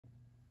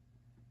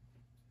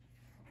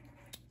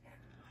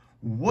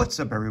What's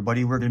up,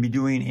 everybody? We're going to be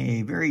doing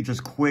a very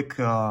just quick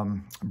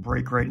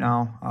break right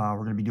now.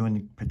 We're going to be doing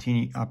the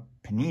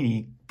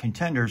Panini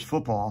Contenders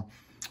football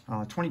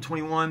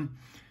 2021.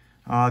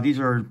 These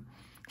are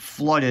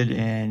flooded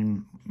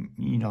and,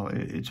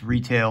 it's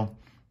retail.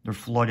 They're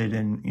flooded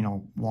in,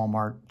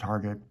 Walmart,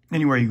 Target,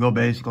 anywhere you go,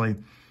 basically.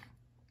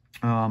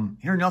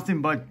 Hear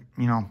nothing but,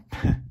 kind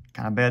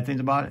of bad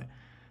things about it.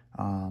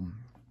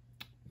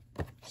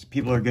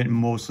 People are getting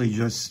mostly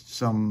just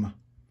some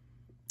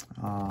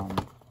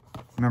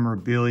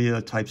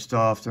memorabilia type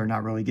stuff. They're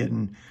not really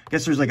getting, I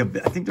guess there's like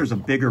I think there's a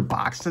bigger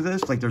box to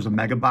this, like there's a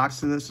mega box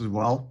to this as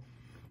well,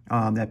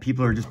 that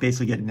people are just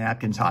basically getting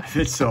napkins out of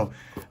it. So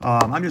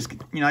I'm just,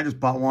 I just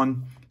bought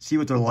one, see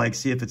what they're like,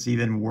 see if it's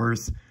even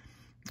worth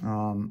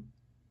buying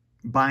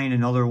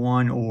another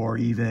one, or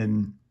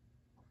even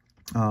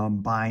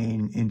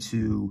buying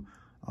into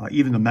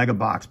even the mega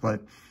box.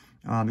 But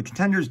the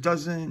Contenders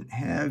doesn't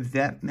have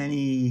that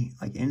many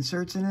like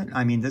inserts in it.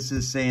 I mean, this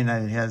is saying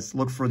that it has,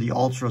 look for the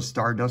Ultra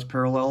Stardust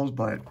parallels,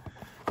 but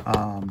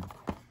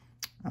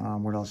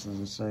what else does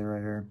it say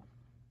right here?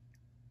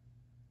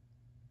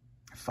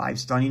 5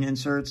 stunning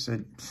inserts.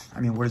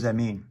 I mean, what does that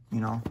mean?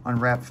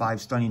 Unwrap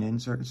 5 stunning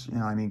inserts.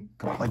 I mean,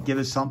 like, give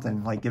us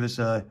something. Like, give us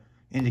a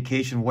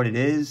indication what it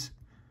is.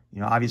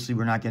 Obviously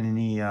we're not getting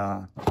any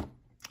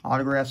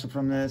autographs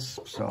from this.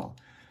 So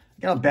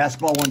I got a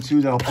basketball one too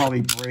that'll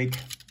probably break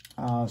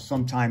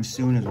sometime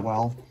soon as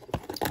well.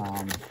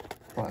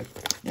 But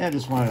yeah, I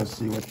just wanted to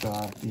see what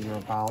these are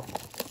about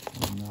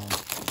and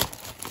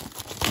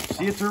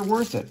see if they're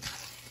worth it.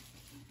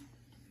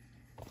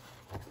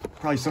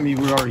 Probably some of you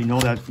would already know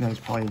that. That's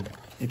probably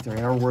if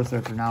they are worth it,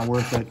 if they're not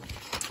worth it.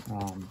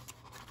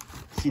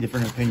 See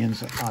different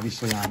opinions,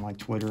 obviously, on like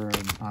Twitter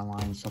and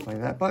online and stuff like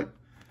that. But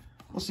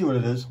we'll see what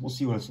it is. We'll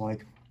see what it's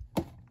like.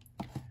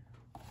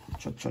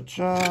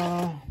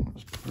 Cha-cha-cha.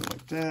 Let's put it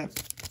like that.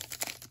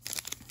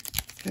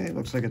 Okay, it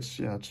looks like it's,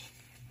 what's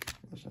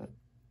that?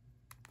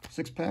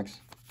 6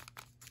 packs?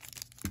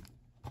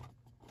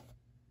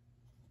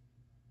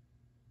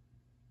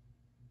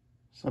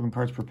 Seven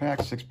cards per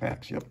pack, 6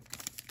 packs, yep.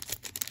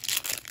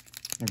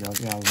 There we go.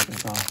 Yeah, I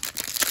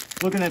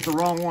was looking at the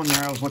wrong one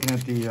there. I was looking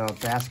at the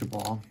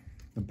basketball.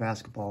 The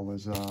basketball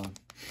was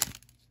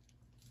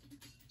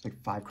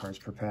like 5 cards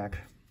per pack.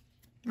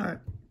 All right,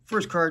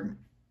 first card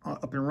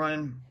up and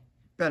running.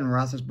 Ben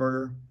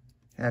Roethlisberger,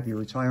 happy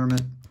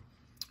retirement.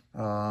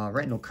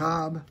 Randall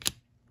Cobb,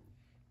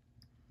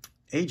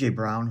 A.J.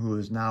 Brown, who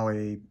is now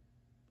a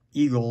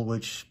Eagle,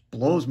 which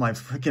blows my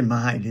freaking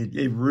mind.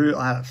 It really,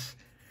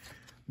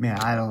 man,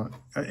 I don't.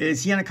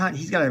 Is he on a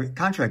he's got a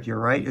contract year,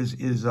 right?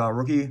 His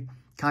rookie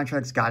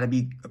contract's got to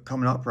be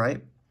coming up,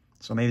 right?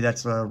 So maybe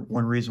that's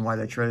one reason why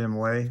they traded him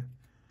away.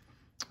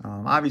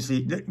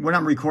 Obviously, when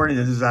I'm recording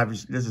this,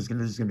 this is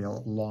gonna be a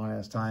long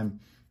ass time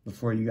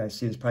before you guys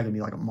see. It's probably gonna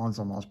be like a month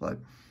almost, but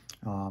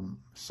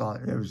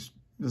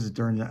this is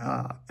during the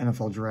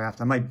NFL draft.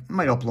 I might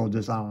upload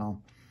this, I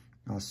don't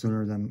know,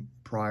 sooner than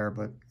prior,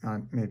 but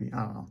maybe,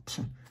 I don't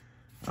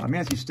know.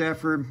 Matthew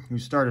Stafford, who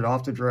started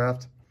off the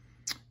draft.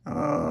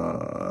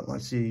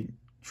 Let's see,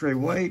 Trey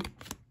White,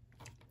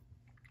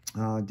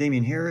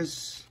 Damian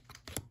Harris,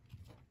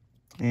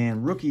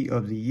 and Rookie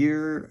of the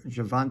Year,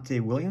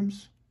 Javonte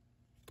Williams.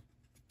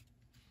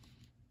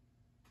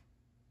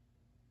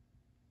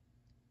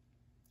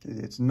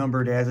 It's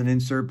numbered as an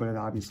insert, but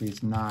obviously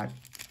it's not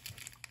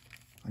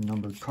a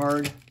numbered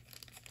card.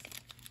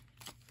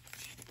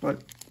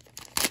 But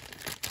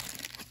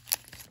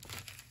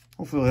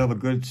hopefully they'll have a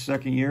good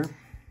second year.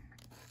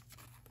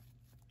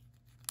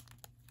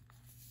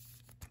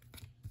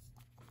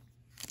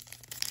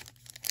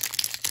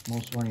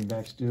 Most running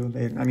backs do.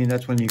 I mean,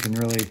 that's when you can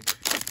really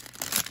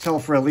tell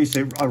for at least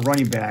a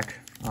running back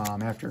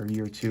after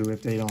year 2.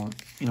 If they don't,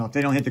 if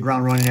they don't hit the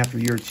ground running after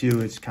year 2,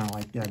 it's kind of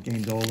like, yeah,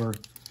 game's over.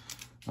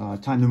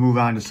 Time to move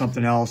on to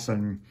something else,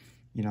 and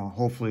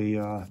hopefully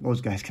those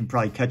guys can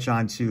probably catch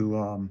on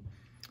to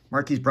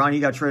Marquise Brown. He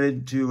got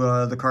traded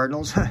to the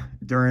Cardinals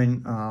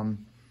during.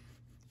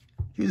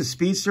 He was a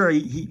speedster.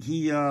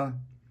 He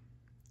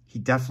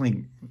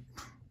definitely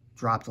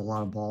dropped a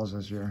lot of balls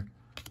this year,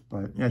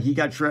 but yeah, he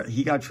got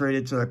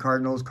traded to the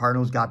Cardinals.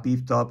 Cardinals got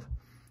beefed up.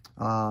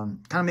 Kind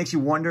of makes you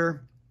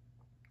wonder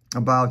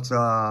about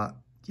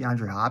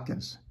DeAndre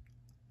Hopkins.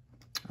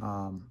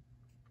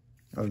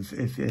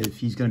 If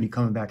he's going to be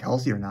coming back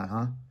healthy or not,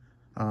 huh?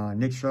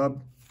 Nick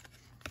Chubb.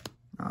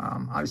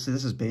 Obviously,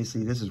 this is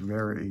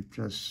very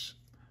just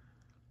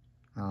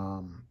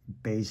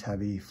base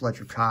heavy.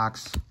 Fletcher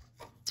Cox,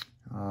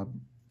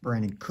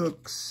 Brandon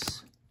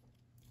Cooks,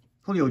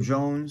 Julio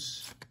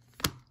Jones,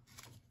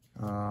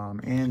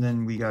 and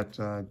then we got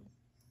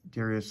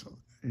Darius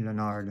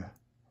Leonard.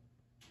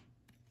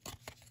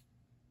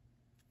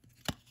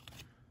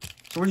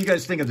 So what do you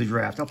guys think of the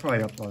draft? I'll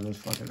probably upload this.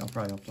 Fuck it. I'll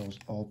probably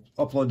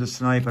upload this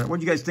tonight. But what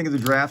do you guys think of the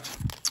draft?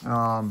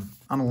 I'm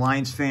a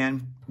Lions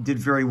fan. Did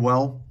very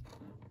well.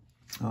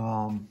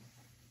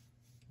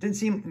 Didn't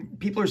seem,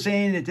 people are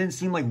saying it didn't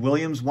seem like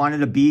Williams wanted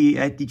to be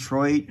at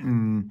Detroit,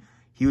 and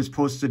he was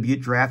supposed to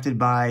get drafted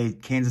by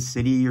Kansas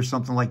City or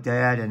something like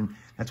that, and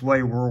that's why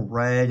he wore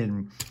red.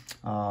 And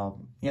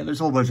yeah, there's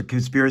a whole bunch of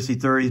conspiracy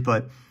theories,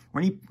 but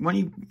when he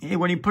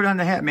put on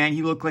the hat, man,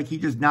 he looked like he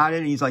just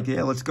nodded and he's like,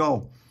 yeah, let's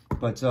go.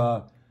 But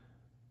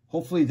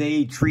hopefully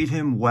they treat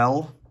him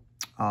well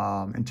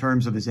in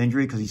terms of his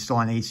injury, because he's still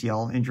on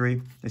ACL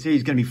injury. They say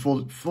he's going to be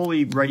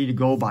fully ready to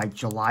go by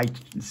July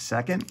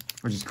 2nd,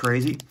 which is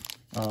crazy.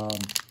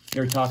 They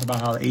were talking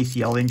about how the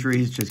ACL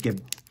injuries just get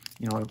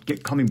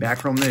coming back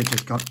from it. It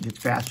just gets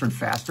faster and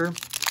faster.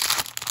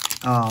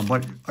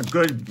 But a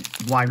good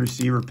wide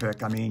receiver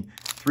pick. I mean,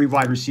 3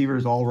 wide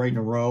receivers all right in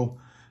a row.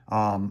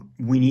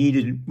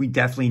 We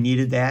definitely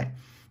needed that.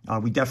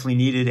 We definitely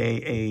needed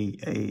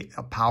a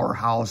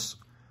powerhouse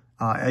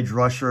edge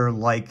rusher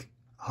like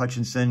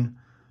Hutchinson.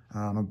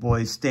 My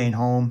boy's staying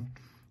home.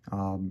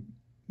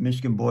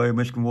 Michigan boy,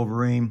 Michigan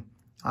Wolverine.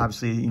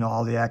 Obviously,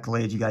 all the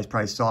accolades you guys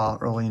probably saw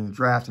early in the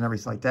draft and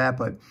everything like that.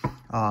 But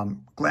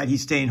glad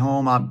he's staying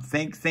home.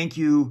 Thank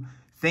you,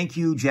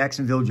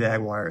 Jacksonville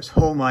Jaguars.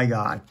 Oh my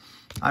God,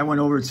 I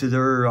went over to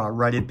their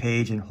Reddit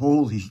page, and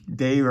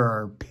they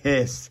are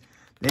pissed.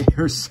 They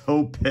are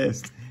so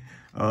pissed.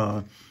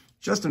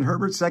 Justin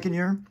Herbert, 2nd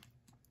year.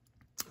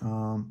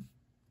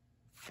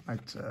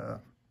 I'd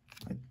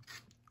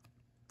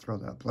throw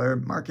that player.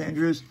 Mark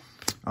Andrews.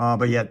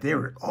 But yeah, they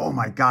were, oh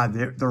my God,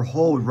 their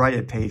whole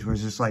Reddit page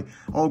was just like,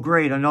 oh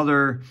great,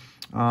 another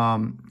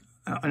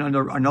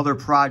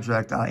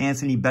project,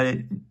 Anthony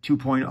Bennett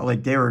 2.0.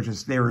 Like they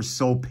were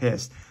so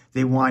pissed.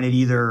 They wanted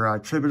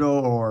either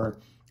Thibodeau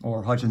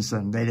or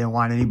Hutchinson. They didn't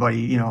want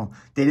anybody, they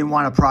didn't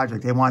want a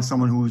project. They want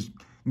someone who's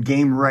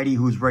game ready,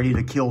 who's ready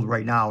to kill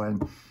right now.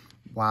 And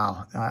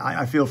wow,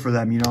 I feel for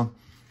them,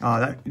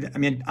 I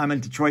mean, I'm a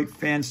Detroit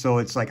fan, so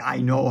it's like I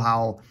know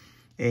how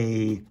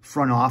a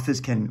front office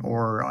can,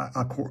 or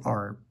a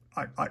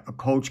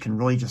coach can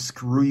really just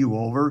screw you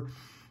over.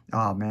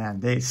 Oh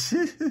man,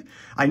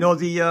 I know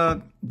the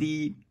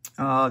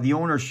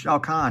owner Shao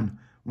Kahn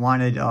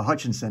wanted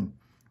Hutchinson,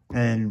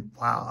 and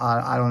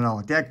wow, I don't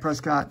know, Dak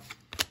Prescott,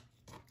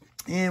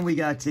 and we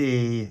got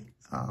a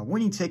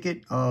winning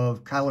ticket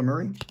of Kyler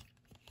Murray.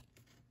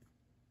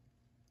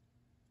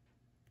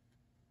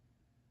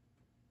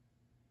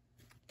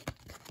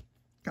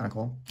 Kind of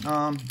cool.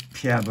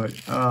 Yeah, but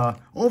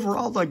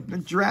overall, like, the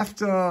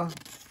draft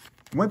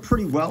went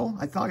pretty well.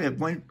 I thought it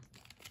went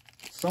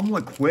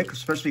somewhat quick,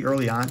 especially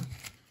early on.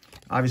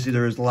 Obviously,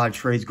 there was a lot of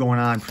trades going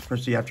on,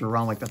 especially after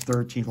around like the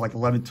 13th, like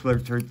 11th,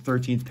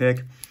 13th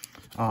pick.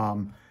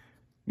 Man,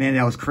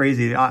 that was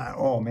crazy.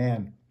 Oh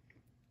man,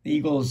 the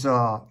Eagles,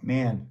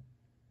 man.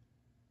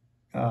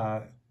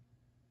 Jalen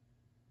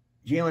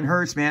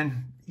Hurts,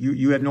 man.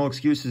 You have no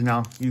excuses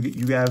now.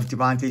 You have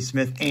Devontae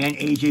Smith and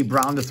A.J.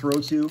 Brown to throw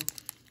to.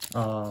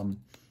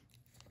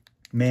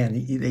 Man,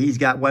 he's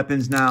got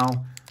weapons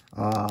now.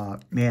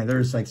 Man,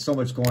 there's like so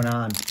much going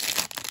on.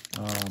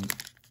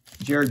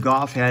 Jared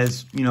Goff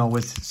has,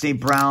 with St.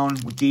 Brown,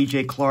 with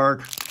DJ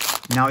Clark.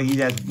 Now he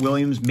has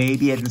Williams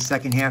maybe in the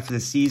second half of the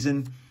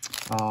season.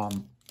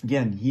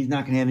 Again, he's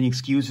not going to have any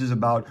excuses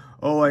about,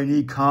 oh, I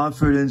need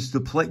confidence to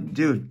play.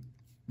 Dude,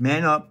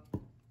 man up.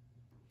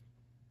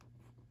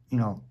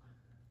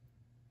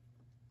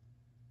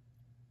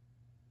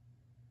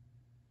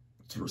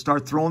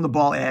 Start throwing the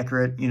ball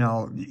accurate. You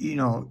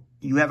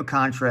have a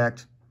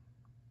contract.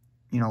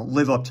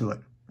 Live up to it.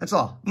 That's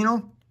all.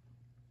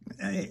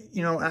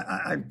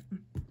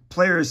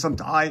 Players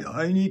sometimes,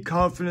 I need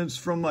confidence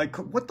from my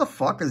what the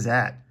fuck is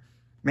that,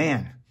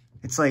 man?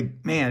 It's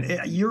like,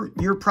 man,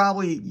 you're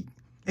probably,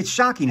 it's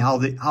shocking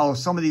how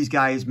some of these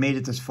guys made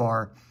it this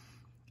far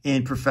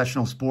in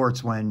professional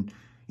sports when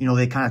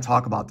they kind of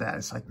talk about that.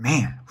 It's like,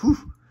 man,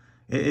 whew,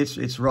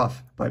 it's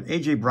rough. But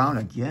A.J. Brown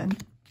again.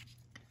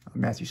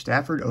 Matthew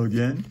Stafford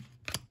again.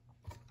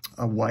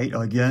 White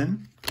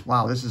again.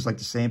 Wow, this is like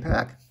the same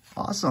pack.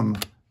 Awesome.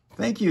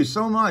 Thank you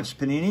so much,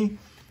 Panini.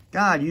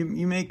 God, you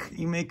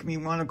make me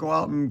want to go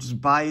out and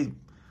just buy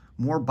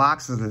more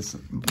boxes of this.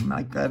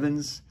 Mike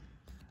Evans,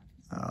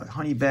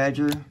 Honey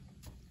Badger,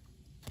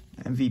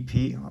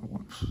 MVP.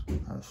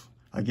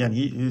 Again,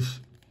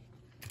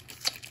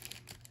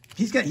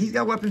 he's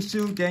got weapons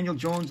too. Daniel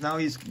Jones, now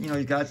he's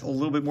got a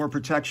little bit more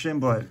protection,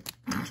 but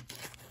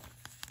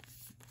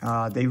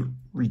they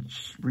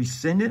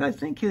rescinded, I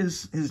think,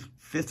 his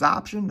 5th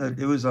option.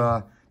 It was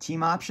a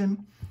team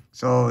option.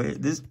 So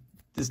this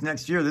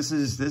next year, this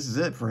is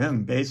it for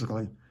him,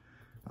 basically.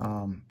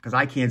 Because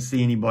I can't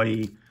see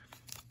anybody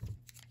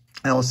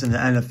else in the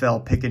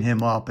NFL picking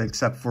him up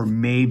except for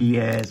maybe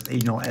as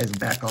as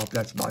backup.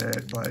 That's about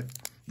it. But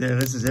yeah,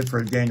 this is it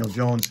for Daniel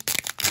Jones.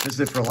 This is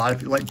it for a lot of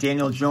people, like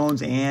Daniel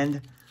Jones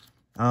and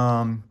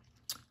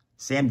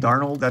Sam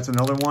Darnold. That's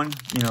another one.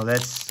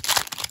 That's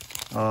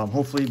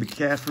hopefully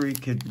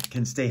McCaffrey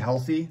can stay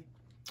healthy.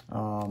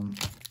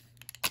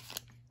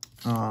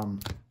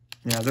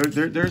 Yeah,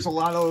 there's a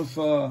lot of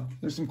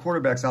there's some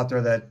quarterbacks out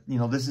there that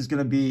this is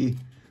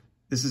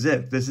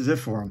it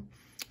for him.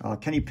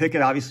 Kenny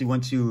Pickett obviously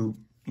went to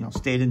you know,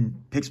 stayed in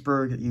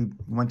Pittsburgh. He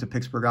went to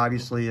Pittsburgh,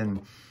 obviously,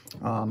 and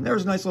there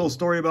was a nice little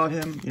story about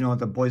him, you know, at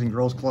the Boys and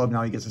Girls Club.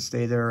 Now he gets to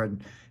stay there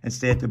and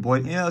stay at the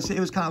boys. You know, it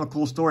was kind of a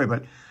cool story,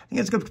 but I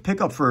think it's a good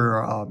pickup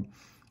for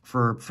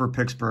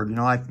Pittsburgh. You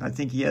know, I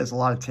think he has a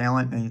lot of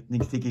talent, and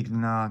I think he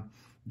can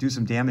do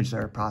some damage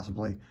there,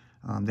 possibly.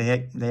 They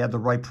had the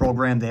right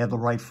program. They had the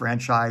right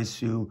franchise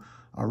to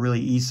really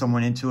ease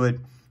someone into it.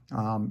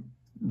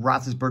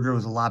 Roethlisberger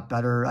was a lot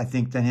better, I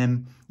think, than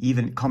him,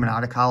 even coming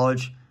out of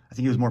college. I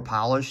think he was more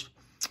polished.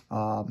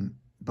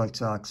 But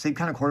same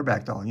kind of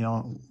quarterback, though. You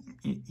know,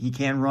 he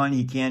can run.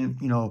 He can,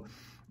 you know,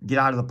 get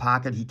out of the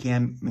pocket. He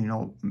can, you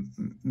know,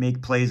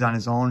 make plays on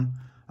his own.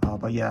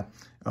 But, yeah,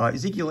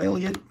 Ezekiel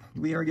Elliott,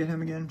 did we ever get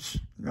him again?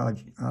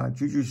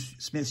 Juju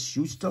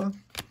Smith-Schuster.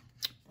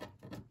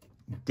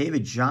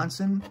 David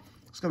Johnson.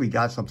 Let's go. We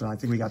got something. I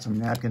think we got some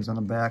napkins on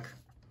the back.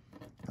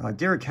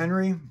 Derrick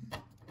Henry.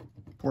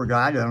 Poor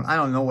guy. I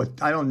don't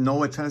know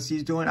what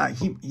Tennessee's doing.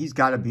 He's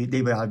got to be.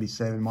 They got to be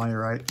saving money,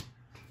 right?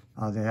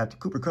 They have the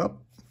Cooper Kupp.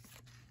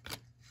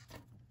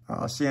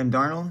 Sam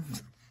Darnold.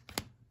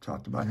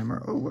 Talked about him.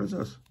 Oh, what is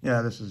this?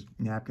 Yeah, this is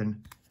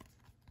napkin.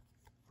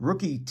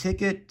 Rookie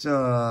ticket.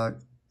 Jalen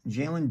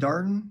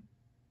Darden.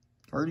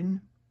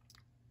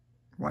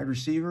 Wide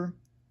receiver.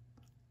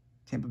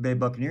 Tampa Bay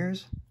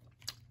Buccaneers.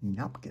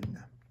 Napkin.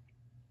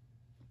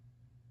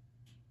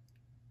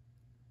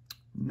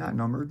 Not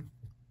numbered.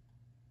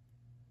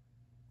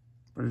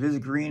 But it is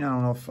green. I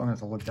don't know if I'm going to have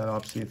to look that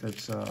up, see if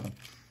it's,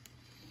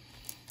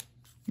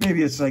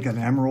 maybe it's like an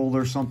emerald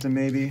or something,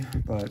 maybe.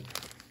 But,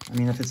 I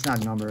mean, if it's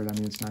not numbered, I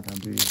mean, it's not going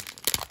to be,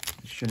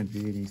 it shouldn't be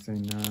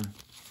anything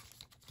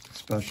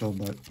special.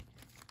 But,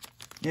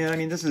 yeah, I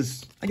mean, this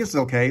is, I guess it's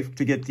okay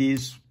to get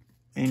these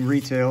in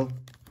retail.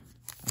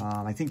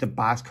 I think the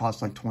box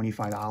costs like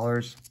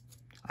 $25.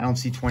 I don't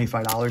see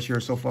 $25 here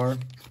so far.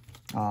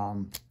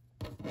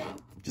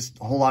 Just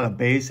a whole lot of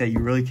base that you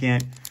really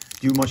can't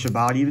do much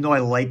about, even though I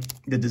like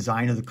the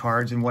design of the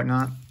cards and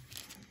whatnot.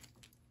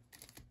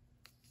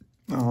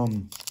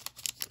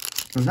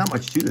 There's not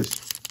much to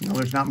this. You know,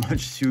 there's not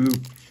much to,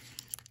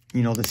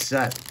 you know, the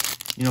set.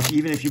 You know,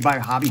 even if you buy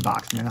a hobby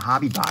box, man, a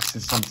hobby box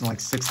is something like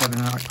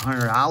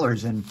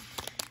 $600-$700, and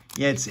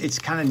yeah, it's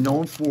kind of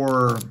known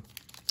for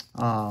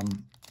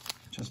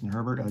Justin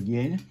Herbert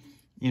again.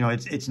 You know,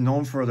 it's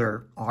known for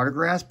their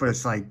autographs, but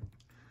it's like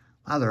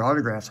a lot of their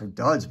autographs are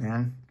duds,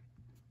 man.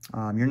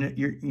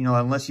 You know,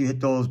 unless you hit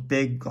those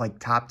big, like,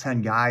 top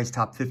 10 guys,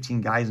 top 15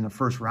 guys in the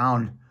first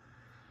round,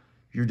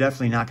 you're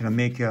definitely not going to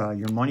make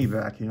your money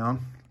back, you know.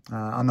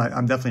 I'm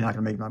definitely not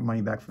going to make my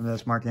money back from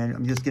this, Mark Andrews.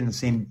 I'm just getting the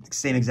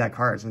same exact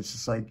cards. It's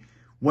just like,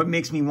 what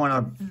makes me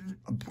want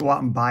to go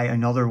out and buy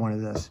another one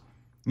of this,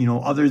 you know,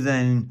 other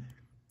than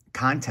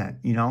content,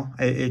 you know?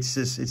 It's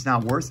just, it's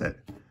not worth it.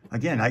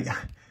 Again,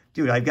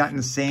 dude, I've gotten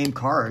the same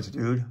cards,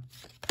 dude.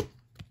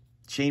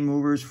 Chain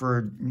movers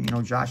for, you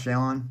know, Josh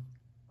Allen.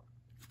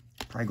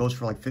 Probably goes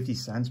for like 50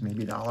 cents,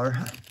 maybe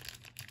 $1.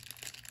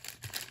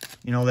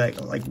 You know,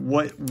 that, like,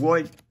 what,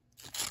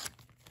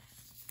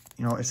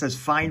 you know, it says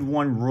find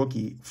one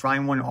rookie,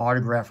 find one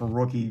autograph or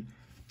rookie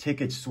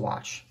ticket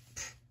swatch.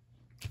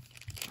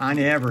 On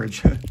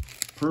average,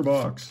 per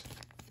box.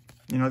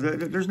 You know,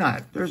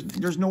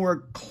 there's nowhere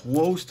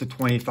close to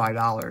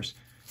 $25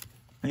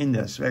 in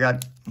this. I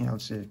got, you know,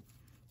 let's see,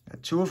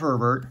 got 2 of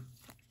Herbert.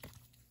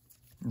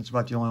 That's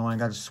about the only one I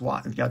got to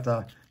swat. I've got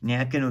the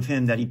napkin of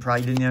him that he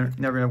probably didn't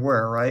never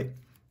wear, right?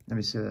 Let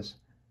me see this.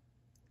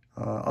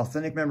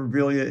 Authentic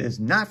memorabilia is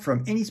not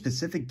from any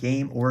specific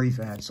game or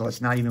event, so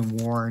it's not even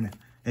worn.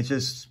 It's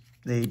just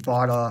they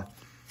bought a,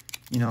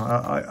 you know,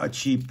 a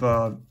cheap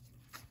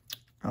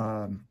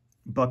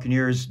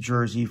Buccaneers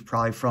jersey,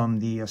 probably from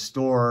the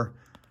store.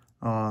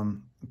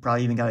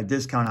 Probably even got a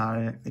discount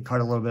on it. They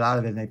cut a little bit out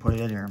of it and they put it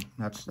in here.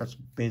 That's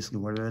basically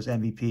what it is.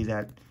 MVP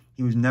that.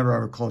 He was never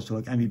ever close to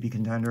an MVP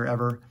contender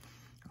ever.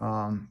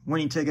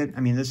 Winning ticket. I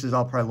mean, this is.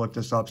 I'll probably look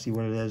this up, see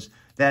what it is.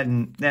 That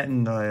and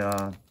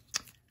the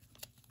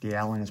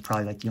Allen is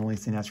probably like the only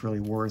thing that's really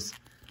worth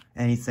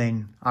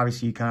anything.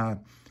 Obviously, you kind of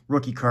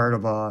rookie card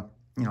of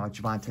you know,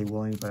 Javonte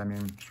Williams, but I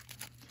mean,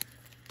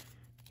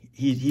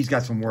 he's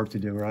got some work to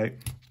do, right?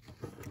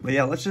 But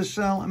yeah, let's just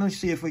let me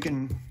see if we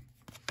can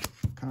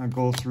kind of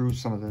go through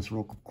some of this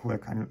real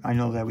quick. I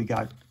know that we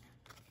got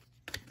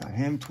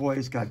him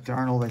twice, got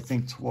Darnold, I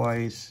think,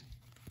 twice.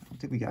 I don't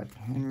think we got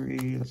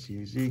Henry. Let's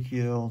see,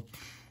 Ezekiel.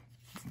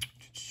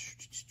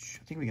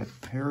 I think we got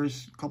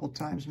Harris a couple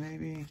times,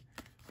 maybe.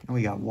 And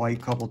we got White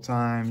a couple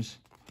times.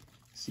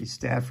 Let's see,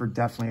 Stafford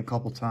definitely a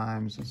couple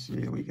times. Let's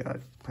see, we got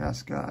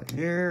Prescott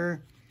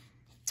here.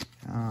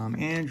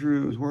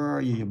 Andrews, where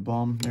are you, you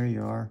bum? There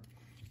you are.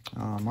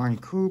 Marnie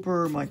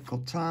Cooper,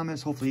 Michael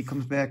Thomas. Hopefully he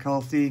comes back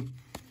healthy.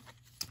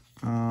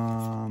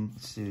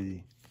 Let's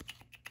see.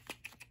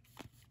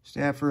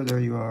 Stafford, there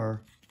you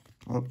are.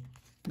 Oh,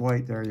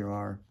 White, there you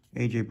are.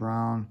 A.J.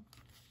 Brown.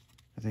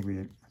 I think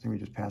we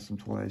just passed him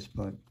twice,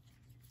 but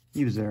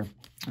he was there.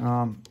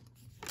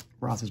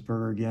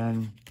 Roethlisberger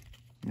again.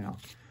 You know,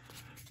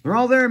 they're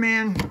all there,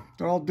 man.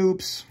 They're all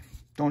dupes.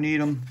 Don't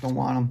need them. Don't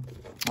want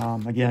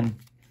them. Again,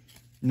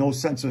 no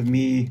sense of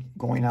me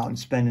going out and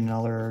spending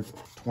another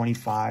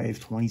 $25,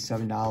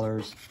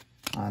 $27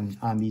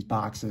 on these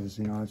boxes.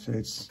 You know,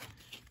 it's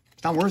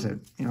not worth it,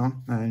 you know.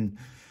 And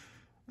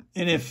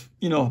if,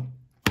 you know,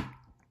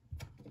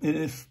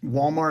 if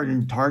Walmart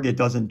and Target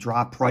doesn't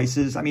drop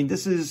prices, I mean,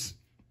 this is,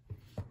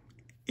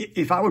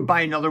 if I would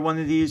buy another one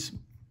of these,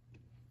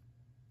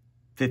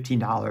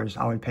 $15,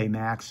 I would pay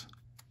max.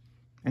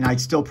 And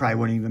I'd still probably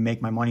wouldn't even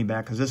make my money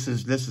back, because this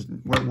is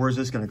where's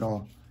this going to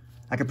go?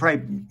 I could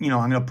probably, you know,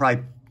 I'm going to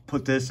probably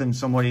put this in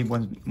somebody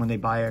when they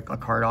buy a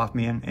card off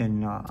me on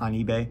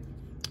eBay.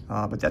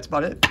 But that's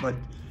about it. But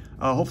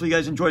hopefully you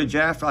guys enjoyed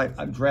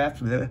the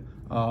draft.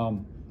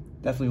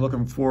 Definitely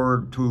looking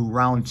forward to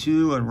round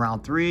 2 and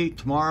round 3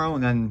 tomorrow.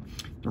 And then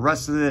the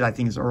rest of it, I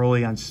think, is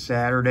early on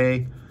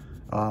Saturday,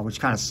 which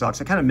kind of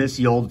sucks. I kind of miss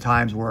the old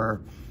times where,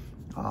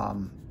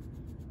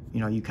 you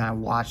know, you kind of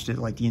watched it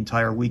like the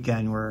entire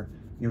weekend, where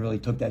you really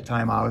took that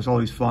time out. It was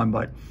always fun.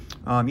 But,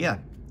 yeah.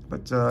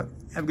 But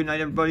have a good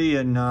night, everybody.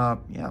 And,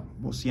 yeah,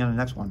 we'll see you on the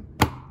next one.